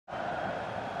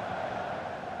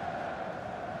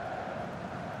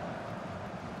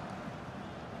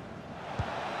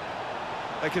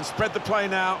They can spread the play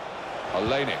now.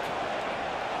 Olenik.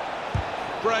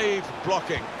 Brave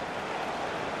blocking.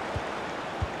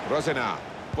 Rosena.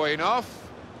 Boyanov.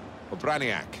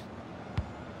 Obraniak.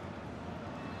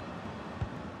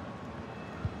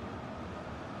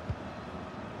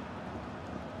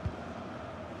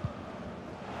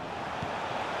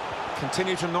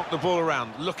 Continue to knock the ball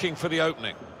around, looking for the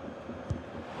opening.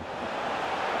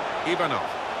 Ivanov.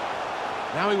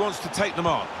 Now he wants to take them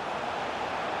on.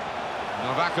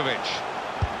 Novakovic.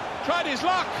 Tried his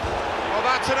luck. Oh,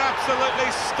 that's an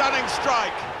absolutely stunning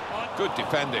strike. Good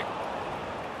defending.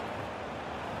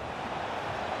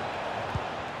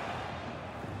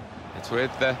 It's with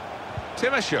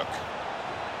Timashuk.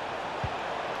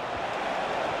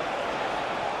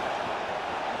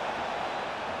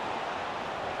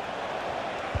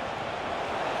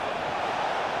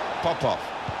 Popov.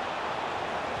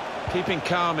 Keeping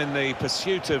calm in the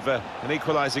pursuit of an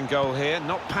equalising goal here,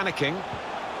 not panicking.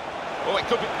 Oh, it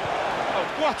could be... Oh,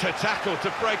 what a tackle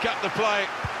to break up the play.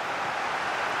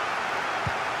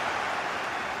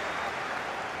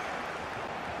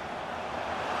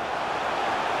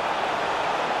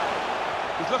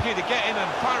 He's looking to get in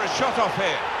and fire a shot off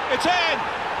here. It's in!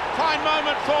 Fine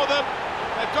moment for them.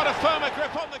 They've got a firmer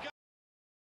grip on the game.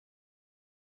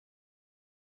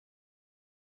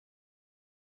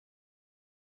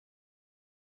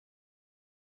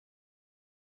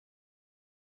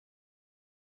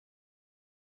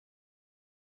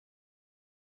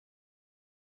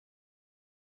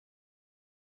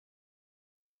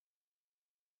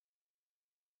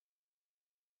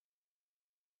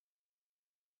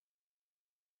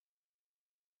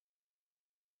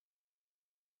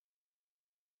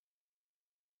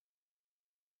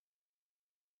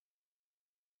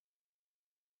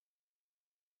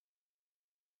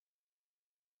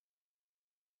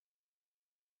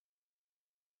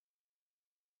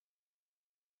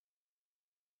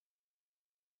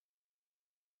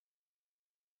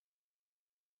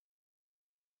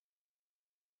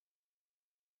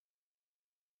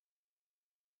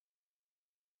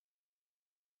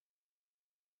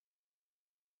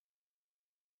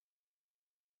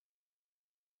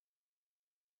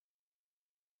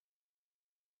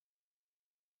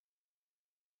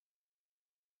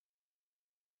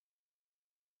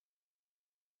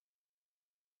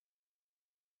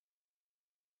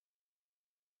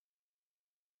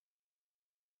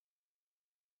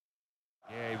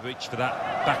 Yeah, he reached for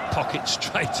that back pocket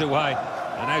straight away,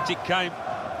 and out it came.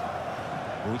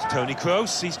 Oh, it's Tony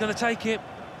Kroos, he's going to take it.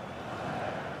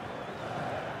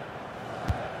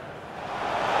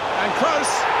 And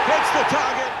Kroos hits the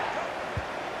target.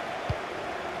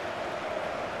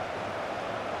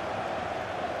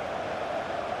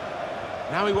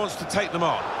 Now he wants to take them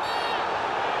on.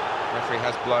 Referee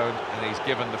has blown and he's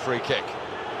given the free kick.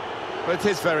 But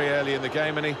it is very early in the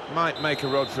game, and he might make a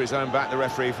rod for his own back, the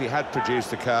referee. If he had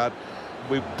produced a card,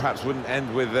 we perhaps wouldn't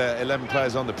end with 11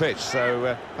 players on the pitch,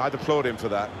 so I'd applaud him for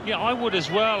that. Yeah, I would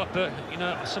as well, but, you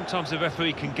know, sometimes the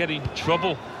referee can get in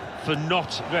trouble for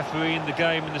not refereeing the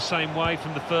game in the same way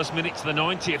from the first minute to the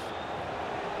 90th.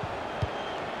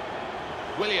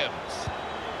 Williams.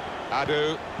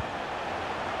 Adu.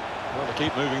 Well, they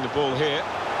keep moving the ball here.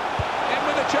 In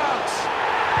with a chance.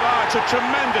 Oh, it's a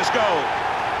tremendous goal.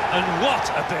 And what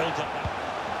a build-up.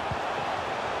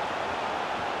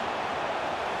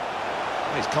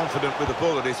 He's confident with the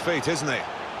ball at his feet, isn't he?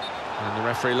 And the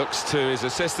referee looks to his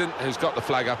assistant, who's got the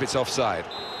flag up. It's offside.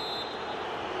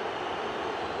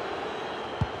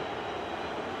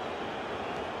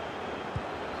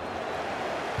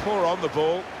 Poor on the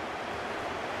ball.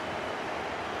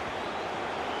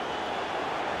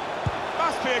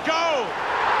 Must be a goal.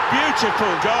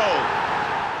 Beautiful goal.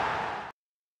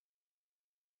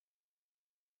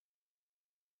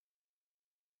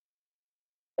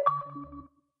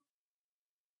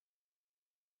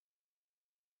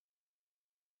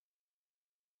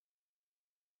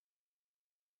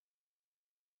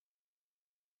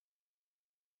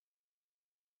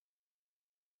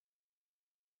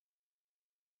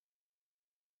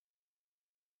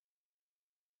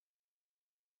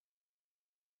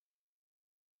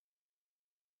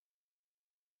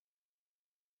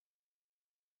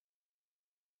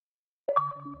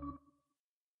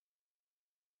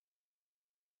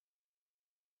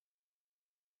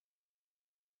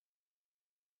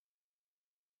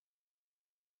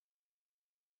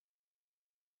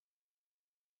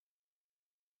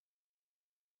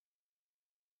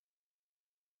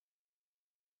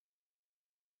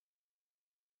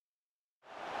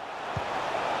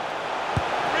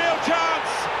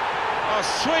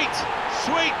 Oh,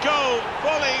 sweet goal,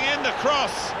 volleying in the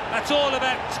cross. That's all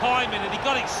about timing, and he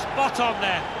got it spot on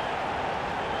there.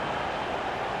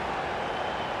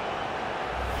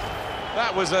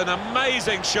 That was an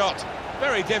amazing shot.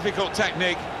 Very difficult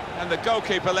technique, and the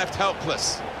goalkeeper left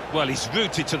helpless. Well, he's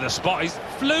rooted to the spot. He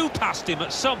flew past him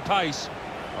at some pace.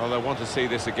 Oh, they want to see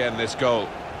this again, this goal.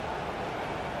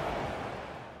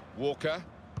 Walker.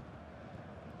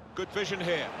 Good vision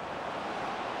here.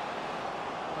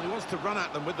 Well, he wants to run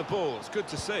at them with the ball. It's good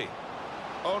to see.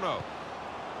 Oh, no.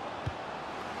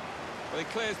 Well, he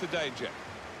clears the danger.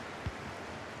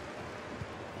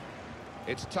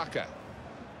 It's Tucker.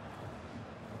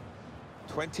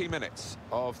 20 minutes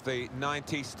of the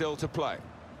 90 still to play.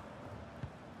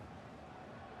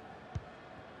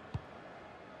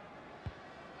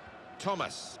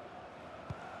 Thomas.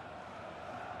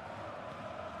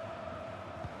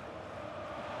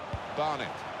 Barnett.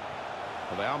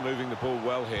 Well, they are moving the ball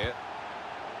well here.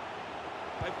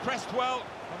 They've pressed well,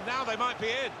 and now they might be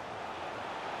in.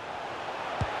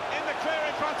 In the clear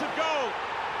in front of goal.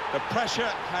 The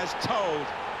pressure has told,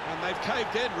 and they've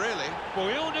caved in, really. Well,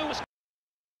 we all knew it was